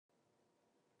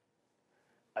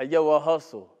Yo, I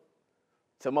hustle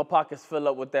till my pockets fill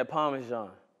up with that Parmesan.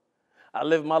 I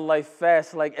live my life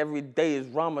fast like every day is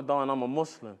Ramadan. I'm a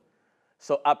Muslim.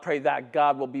 So I pray that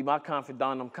God will be my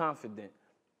confidant. I'm confident.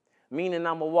 Meaning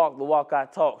I'm going to walk the walk I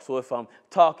talk. So if I'm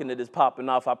talking, it is popping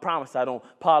off. I promise I don't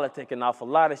politic enough. A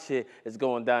lot of shit is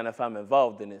going down if I'm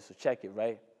involved in it. So check it,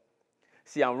 right?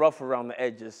 See, I'm rough around the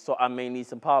edges, so I may need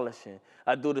some polishing.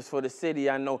 I do this for the city.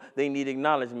 I know they need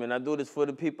acknowledgement. I do this for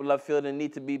the people I feel they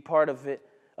need to be part of it.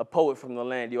 A poet from the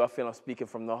land, yo, I feel I'm speaking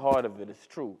from the heart of it. It's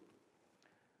true.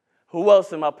 Who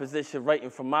else in my position writing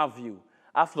from my view?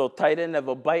 I flow tighter,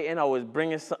 never biting, always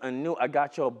bringing something new. I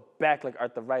got your back like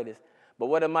arthritis. But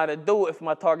what am I to do if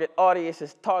my target audience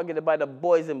is targeted by the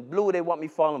boys in blue? They want me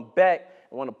falling back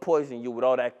and want to poison you with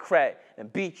all that crack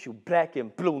and beat you black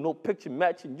and blue. No picture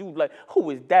matching you like, who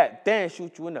is that? Then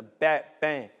shoot you in the back,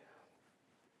 bang.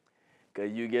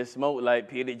 Because you get smoked like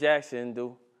Peter Jackson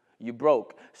do. You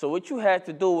broke. So what you had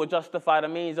to do was justify the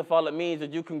means if all it means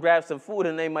that you can grab some food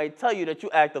and they might tell you that you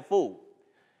act a fool.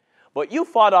 But you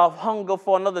fought off hunger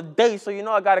for another day, so you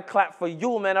know I got to clap for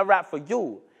you, man. I rap for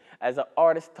you. As an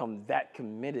artist, I'm that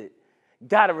committed.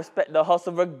 Gotta respect the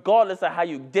hustle regardless of how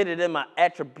you did it, and my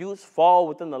attributes fall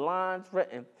within the lines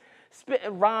written.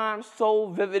 Spitting rhymes so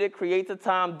vivid it creates a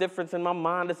time difference in my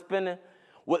mind is spinning.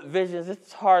 With visions,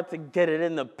 it's hard to get it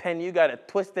in the pen. You gotta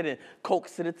twist it and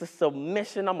coax it into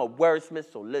submission. I'm a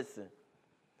wordsmith, so listen.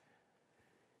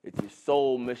 It's your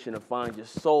soul mission to find your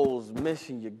soul's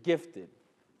mission. You're gifted,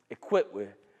 equipped with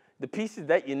the pieces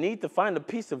that you need to find the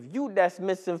piece of you that's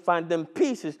missing. Find them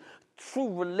pieces.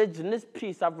 True religion, this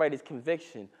piece I write is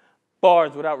conviction.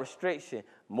 Bars without restriction,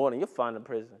 more than you'll find in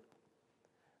prison.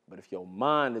 But if your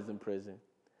mind is in prison,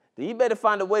 then you better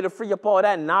find a way to free up all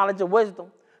that knowledge and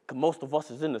wisdom. Because most of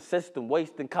us is in the system,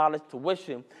 wasting college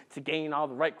tuition to gain all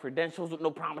the right credentials with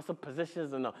no promise of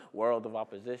positions in a world of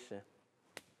opposition.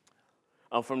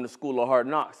 I'm from the school of hard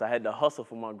knocks. I had to hustle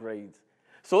for my grades.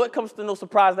 So it comes to no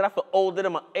surprise that I feel older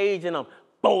than my age and I'm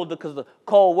bolder because the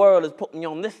cold world has put me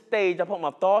on this stage. I put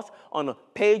my thoughts on a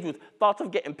page with thoughts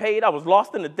of getting paid. I was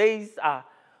lost in the days. I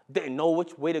didn't know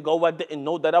which way to go. I didn't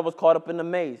know that I was caught up in the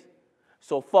maze.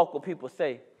 So fuck what people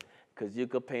say, because you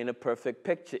could paint a perfect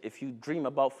picture if you dream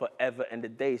about forever and the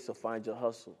day. So find your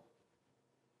hustle.